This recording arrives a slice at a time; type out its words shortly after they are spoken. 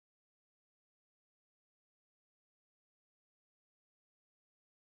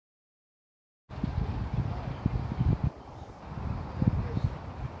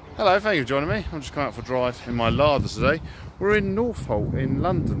Hello, thank you for joining me. I'm just coming out for a drive in my larder today. We're in Northolt in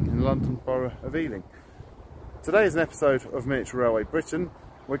London Borough of Ealing. Today is an episode of Miniature Railway Britain.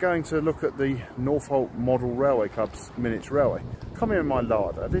 We're going to look at the Northolt Model Railway Club's miniature railway. Come here in my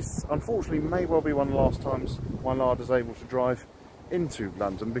larder. This unfortunately may well be one of the last times my larder is able to drive into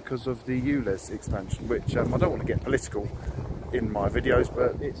London because of the ULEZ expansion, which I don't want to get political in my videos,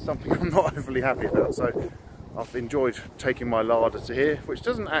 but it's something I'm not overly happy about. So I've enjoyed taking my larder to here, which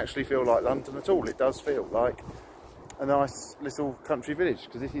doesn't actually feel like London at all. It does feel like a nice little country village,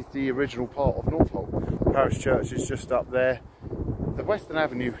 because this is the original part of Northolt. The parish church is just up there. The Western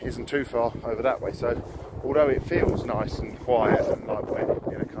Avenue isn't too far over that way, so although it feels nice and quiet and like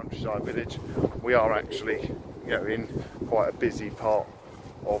we're in a countryside village, we are actually, in quite a busy part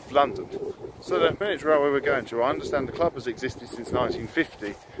of London. So the miniature railway we're going to, I understand the club has existed since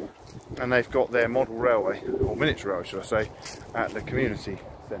 1950, and they've got their model railway, or miniature railway should I say, at the community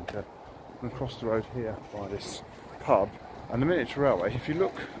centre. And across the road here by this pub, and the miniature railway, if you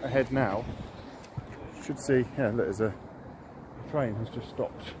look ahead now, you should see, look, there's a train has just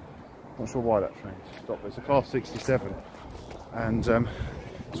stopped. Not sure why that train stopped. It's a class 67, and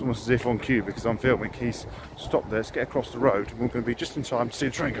it's almost as if on cue because I'm filming. He's stopped there. Let's get across the road, and we're going to be just in time to see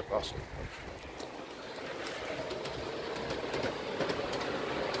the train go past.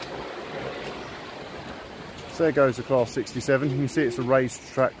 So there goes the class 67. You can see it's a raised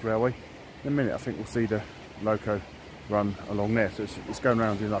track railway. In a minute I think we'll see the loco run along there, so it's going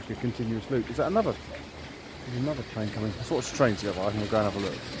around in like a continuous loop. Is that another? There's another train coming. Let's watch the trains go by and we'll go and have a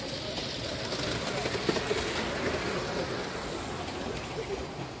look.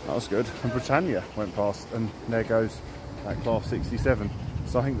 That was good. And Britannia went past, and there goes that class 67.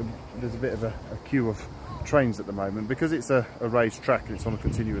 So I think there's a bit of a queue of trains at the moment, because it's a raised track and it's on a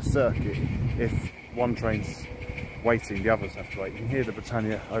continuous circuit. If one train's waiting, the others have to wait. You can hear the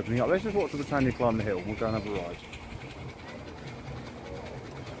Britannia opening up. Let's just watch the Britannia climb the hill. We'll go and have a ride.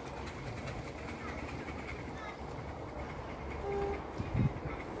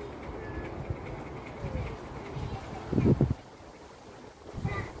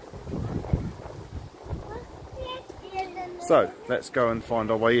 So let's go and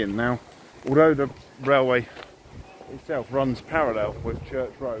find our way in now. Although the railway itself runs parallel with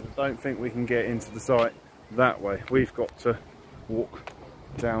Church Road, I don't think we can get into the site that way. We've got to walk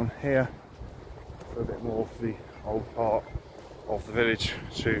down here for a bit more of the old part of the village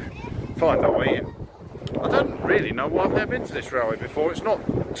to find our way in. I don't really know why I've never been to this railway before. It's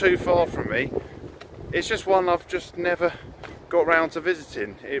not too far from me. It's just one I've just never got round to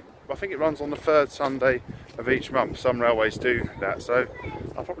visiting. I think it runs on the third Sunday of each month. Some railways do that, so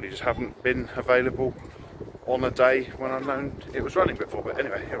I probably just haven't been available on a day when I've known it was running before. But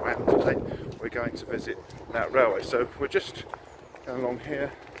anyway, here I am today. We're going to visit that railway. So we're just going along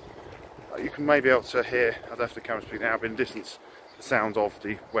here. You can maybe be able to hear, I'd have the camera speak now, but in distance, the sound of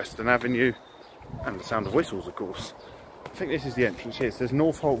the Western Avenue and the sound of whistles, of course. I think this is the entrance here. It says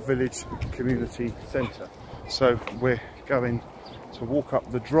Northolt Village Community Centre. So we're going to walk up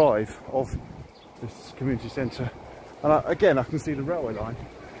the drive of this community centre, and again I can see the railway line.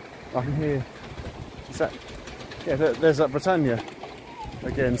 I can hear, is that, there's that Britannia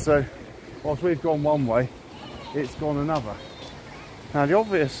again. So whilst we've gone one way, it's gone another. Now the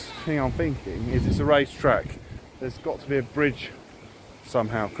obvious thing I'm thinking is it's a raised track. There's got to be a bridge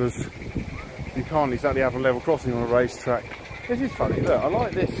somehow, because you can't exactly have a level crossing on a raised track. This is funny, look, I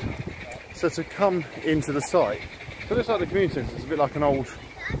like this. So to come into the site, so it looks like the community centre is a bit like an old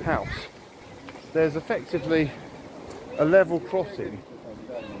house. There's effectively a level crossing,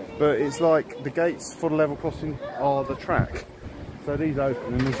 but it's like the gates for the level crossing are the track. So these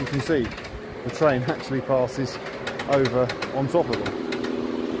open, and as you can see, the train actually passes over on top of them.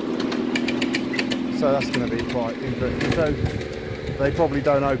 So that's going to be quite interesting. So they probably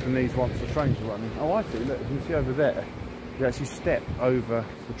don't open these once the trains are running. Oh, I see, look, you can see over there, you actually step over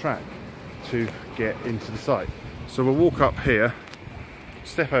the track to get into the site. So we'll walk up here,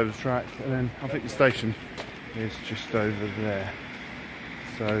 step over the track, and then I think the station is just over there.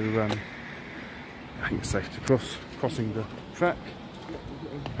 So I think it's safe to crossing the track.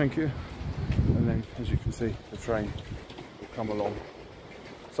 Thank you. And then, as you can see, the train will come along.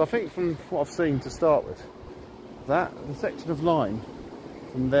 So I think from what I've seen to start with, that the section of line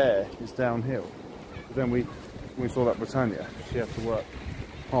from there is downhill. But then when we saw that Britannia, she had to work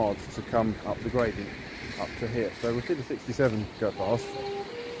hard to come up the gradient up to here. So we'll see the 67 go past,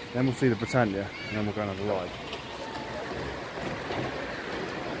 then we'll see the Britannia, and then we'll go and have a ride.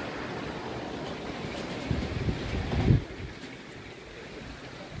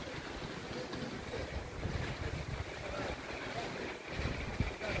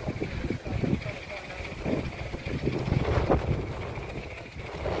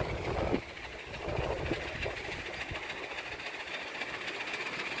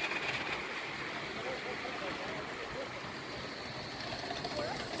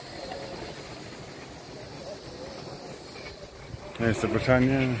 There's the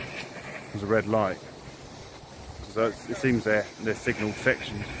Britannia. There's a red light. So it seems their signal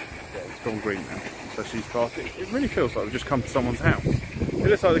sections. Yeah, it's gone green now. So she's parked. It really feels like we've just come to someone's house. It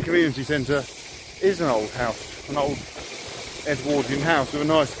looks like the community centre is an old house, an old Edwardian house with a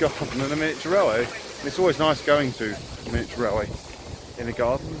nice garden and a miniature railway. And it's always nice going to a miniature railway in a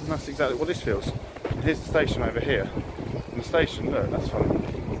garden, and that's exactly what this feels. And here's the station over here. And the station, look, that's funny.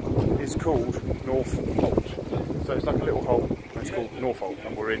 It's called Northolt. So it's like a little hole. It's called Northolt,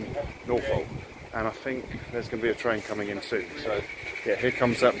 and we're in Northolt. And I think there's going to be a train coming in soon. So yeah, here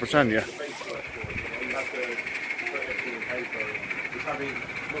comes that Britannia.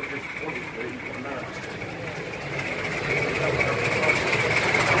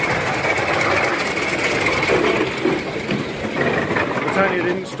 Britannia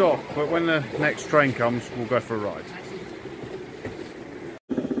didn't stop, but when the next train comes, we'll go for a ride.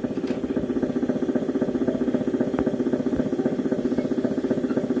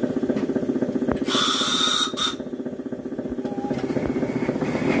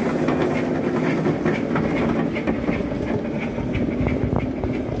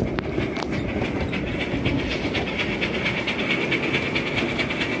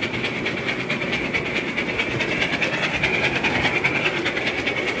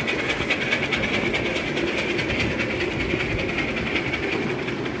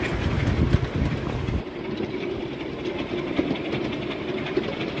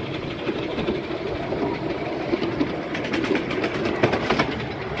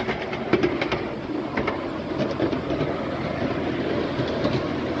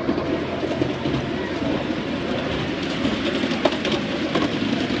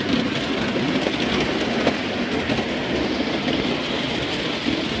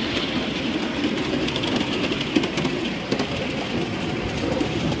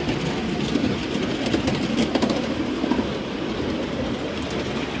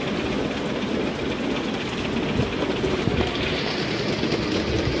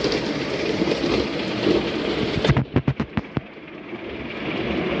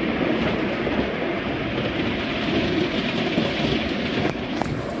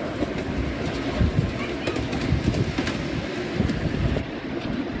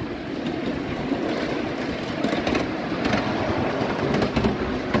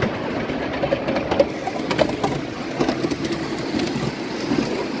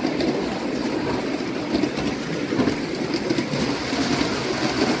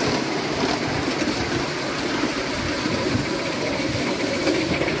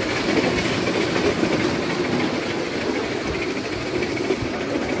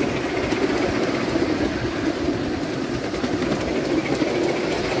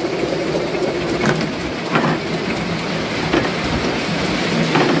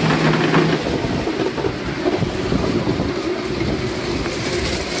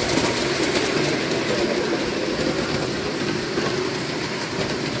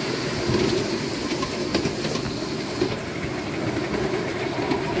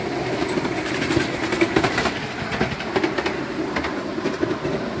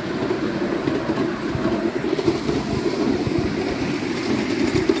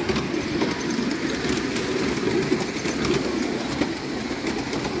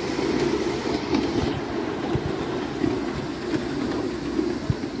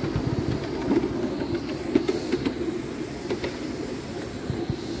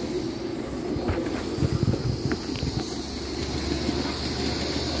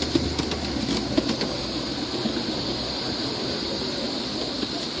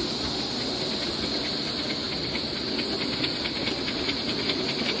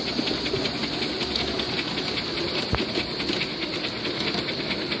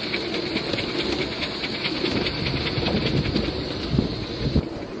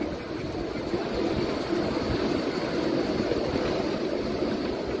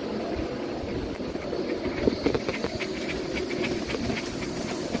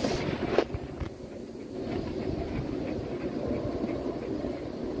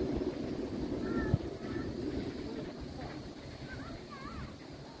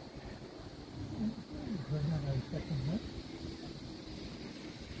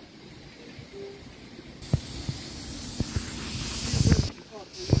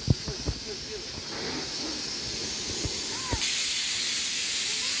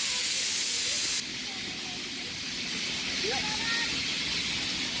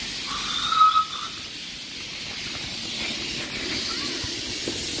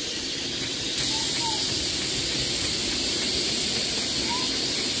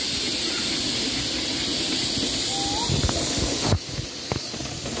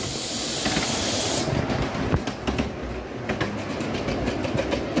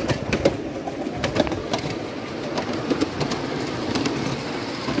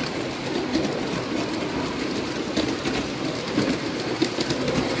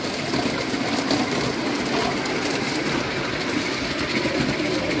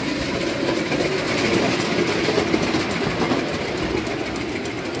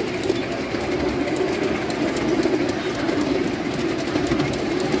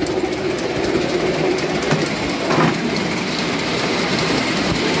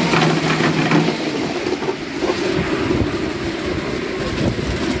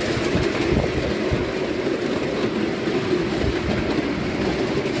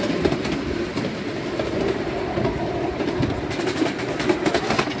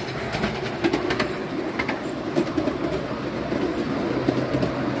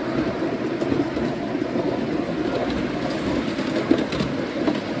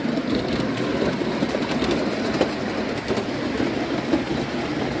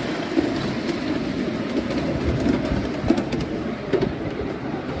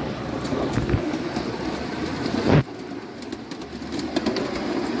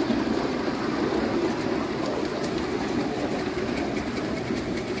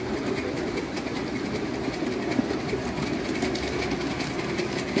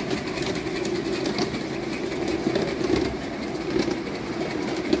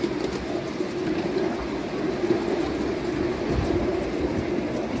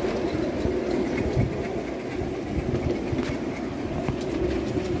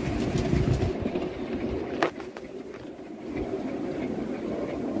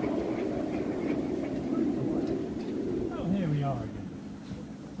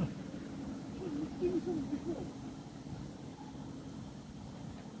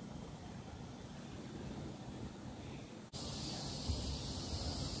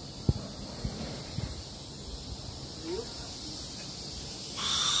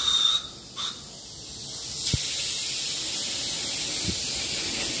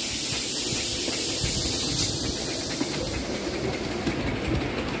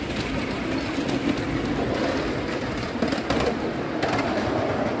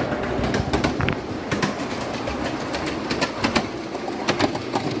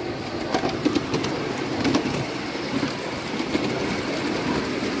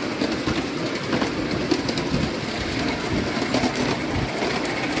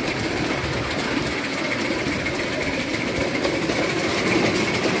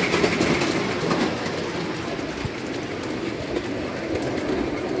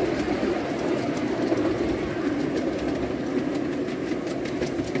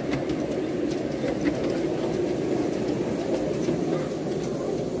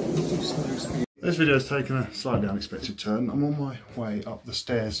 This video has taken a slightly unexpected turn. I'm on my way up the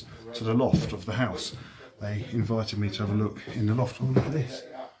stairs to the loft of the house. They invited me to have a look in the loft. Oh, look at this.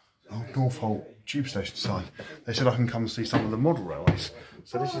 Old Northolt tube station sign. They said I can come and see some of the model railways.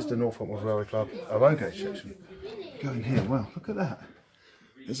 So this is the Northolt Model Railway Club OO gauge section. Go in here, wow, look at that.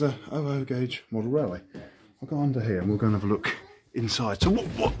 There's a OO gauge model railway. I'll go under here and we'll go and have a look inside. So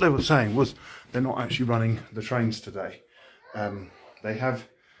what they were saying was they're not actually running the trains today. They have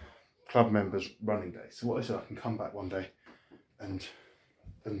club members running days. So what they said, I can come back one day and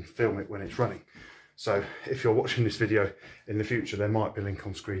film it when it's running. So if you're watching this video in the future, there might be a link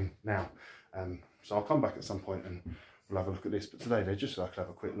on screen now. So I'll come back at some point and we'll have a look at this. But today they just said I could have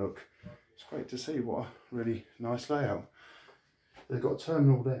a quick look. It's great to see. What a really nice layout. They've got a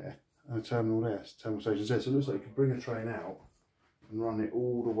terminal there and a terminal there. Terminal stations there. So it looks like you could bring a train out and run it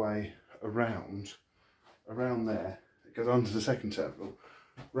all the way around there. It goes under the second terminal,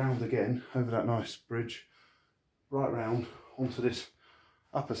 round again over that nice bridge, right round onto this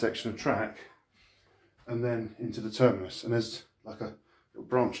upper section of track, and then into the terminus. And there's like a little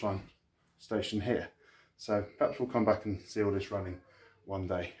branch line station here. So perhaps we'll come back and see all this running one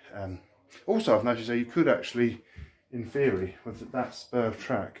day. Also, I've noticed that you could actually, in theory, with that spur of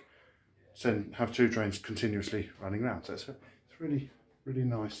track, have two trains continuously running around. So it's really, really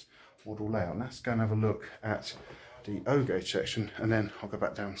nice model layout. Let's go and have a look at the O gauge section, and then I'll go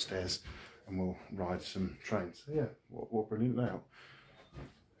back downstairs and we'll ride some trains. So yeah, what brilliant layout.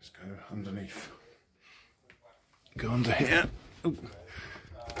 Let's go underneath. Go under here. Ooh.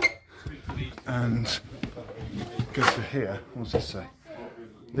 And go to here. What does this say?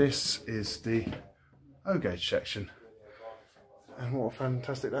 This is the O gauge section. And what a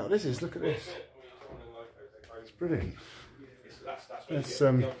fantastic layout this is. Look at this. It's brilliant. Let's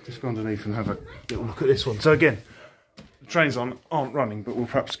just go underneath and have a little look at this one. So again, the trains aren't running, but we'll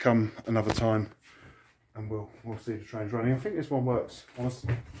perhaps come another time and we'll see the trains running. I think this one works on a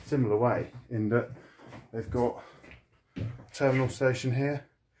similar way in that they've got a terminal station here.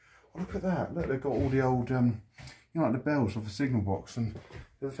 Oh, look at that. Look, they've got all the old, you know, like the bells of the signal box, and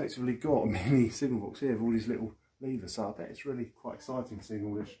they've effectively got a mini signal box here with all these little levers. So I bet it's really quite exciting seeing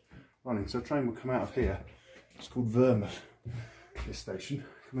all this running. So a train will come out of here. It's called Vermouth, this station,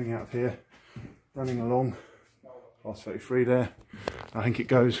 coming out of here, running along. Class 33 there. I think it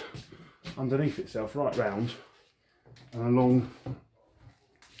goes underneath itself, right round and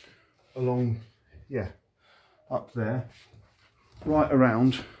along, yeah, up there, right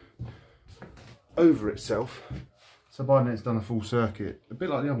around, over itself. So by then it's done a full circuit, a bit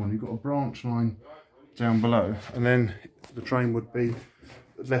like the other one. You've got a branch line down below, and then the train would be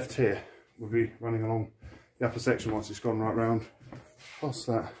left here, would be running along the upper section once it's gone right round. Past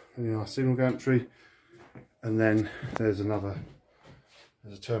that really nice signal gantry. And then there's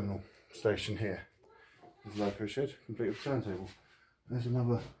a terminal station here. There's a loco shed, complete with turntable. There's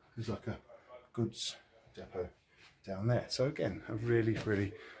like a goods depot down there. So again, a really,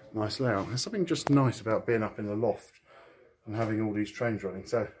 really nice layout. There's something just nice about being up in the loft and having all these trains running.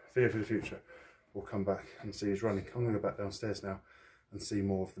 So for the future, we'll come back and see it's running. I'm going to go back downstairs now and see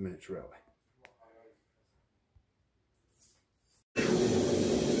more of the miniature railway.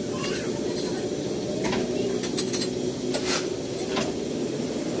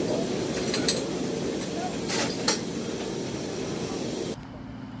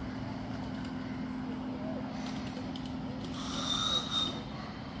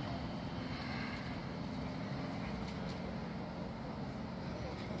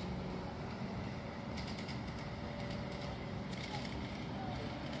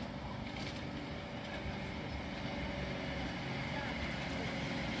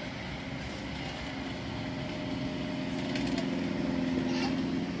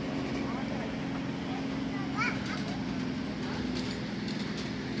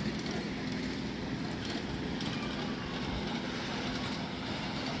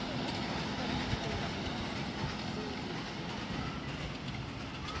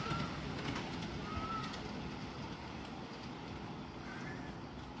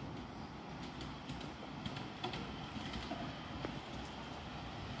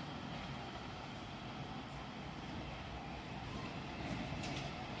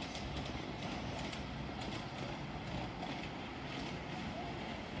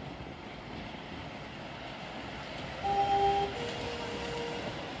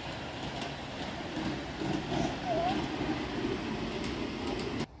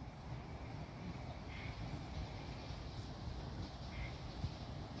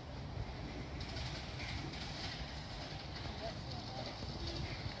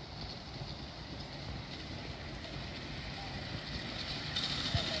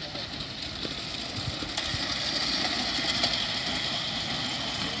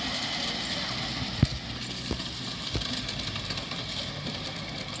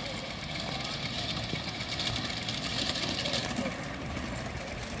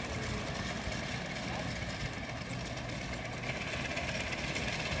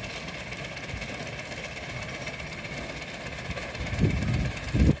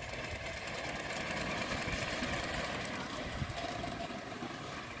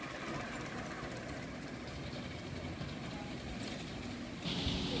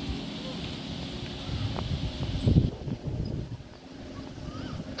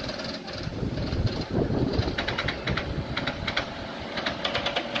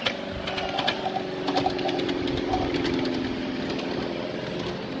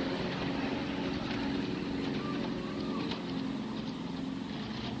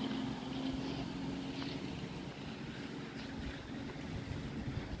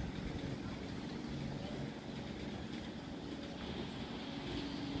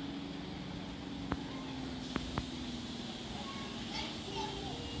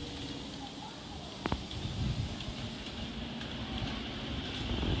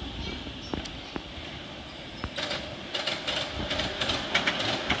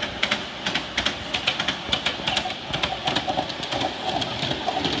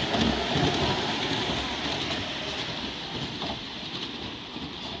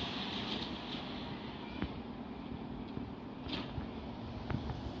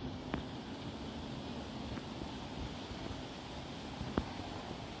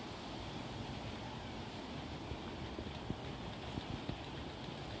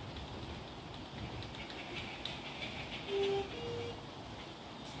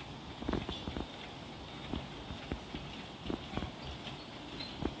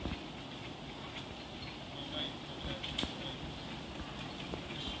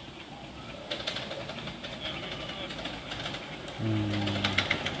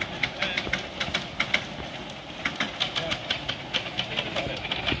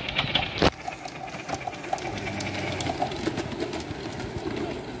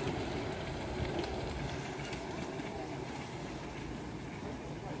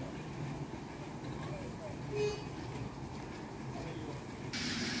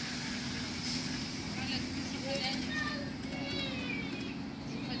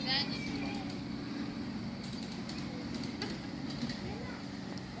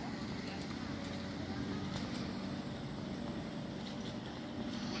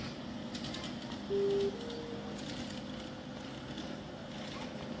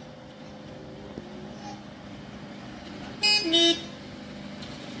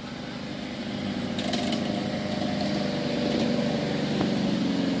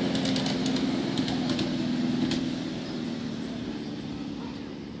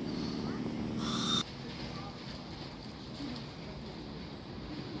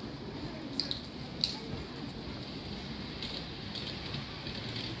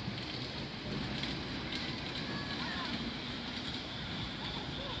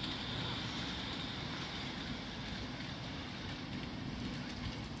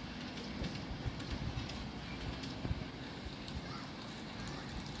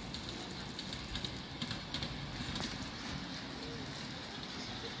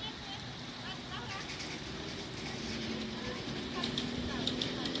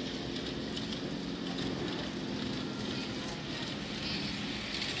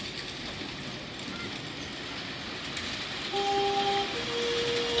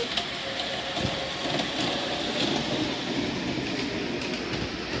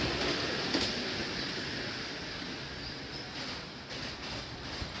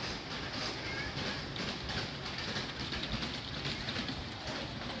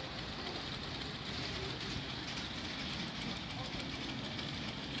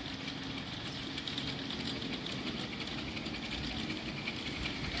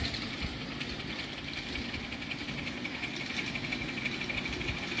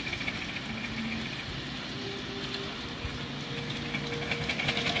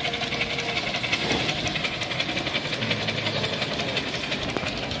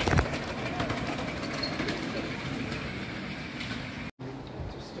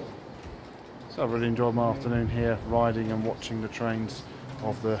 So I really enjoyed my afternoon here riding and watching the trains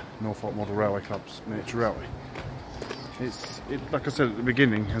of the Northolt Model Railway Club's miniature railway. Like I said at the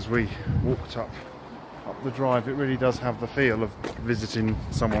beginning, as we walked up the drive, it really does have the feel of visiting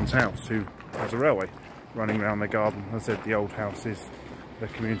someone's house who has a railway running around their garden. As I said, the old house is the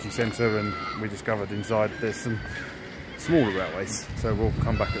community centre, and we discovered inside there's some smaller railways, so we'll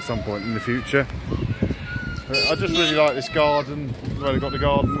come back at some point in the future. But I just really like this garden, where they've got the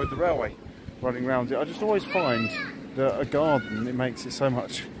garden with the railway running around it. I just always find that a garden, it makes it so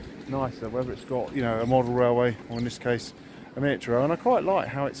much nicer, whether it's got, you know, a model railway, or in this case a miniature railway. And I quite like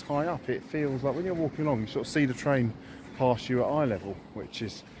how it's high up. It feels like when you're walking along, you sort of see the train pass you at eye level, which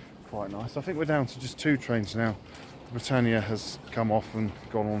is quite nice. I think we're down to just 2 trains now. Britannia has come off and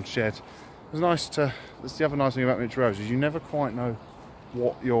gone on shed. It's nice to, that's the other nice thing about miniature railways, is you never quite know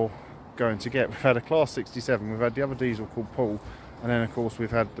what you're going to get. We've had a Class 67, we've had the other diesel called Paul, and then of course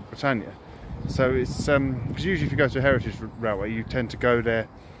we've had the Britannia. So it's, because usually if you go to a heritage railway, you tend to go there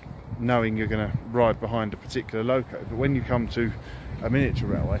knowing you're going to ride behind a particular loco. But when you come to a miniature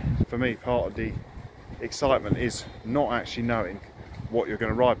railway, for me, part of the excitement is not actually knowing what you're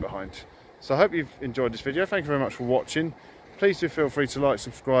going to ride behind. So I hope you've enjoyed this video. Thank you very much for watching. Please do feel free to like,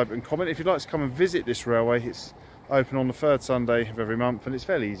 subscribe and comment. If you'd like to come and visit this railway, it's open on the 3rd Sunday of every month, and it's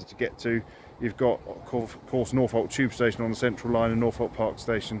fairly easy to get to. You've got, of course, Northolt Tube Station on the Central Line and Northolt Park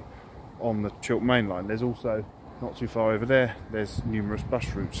Station on the Chiltern Main Line. There's also, not too far over there, there's numerous bus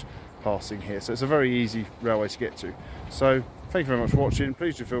routes passing here, so it's a very easy railway to get to. So thank you very much for watching.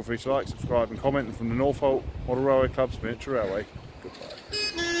 Please do feel free to like, subscribe and comment. And from the Northolt Model Railway Club's miniature railway,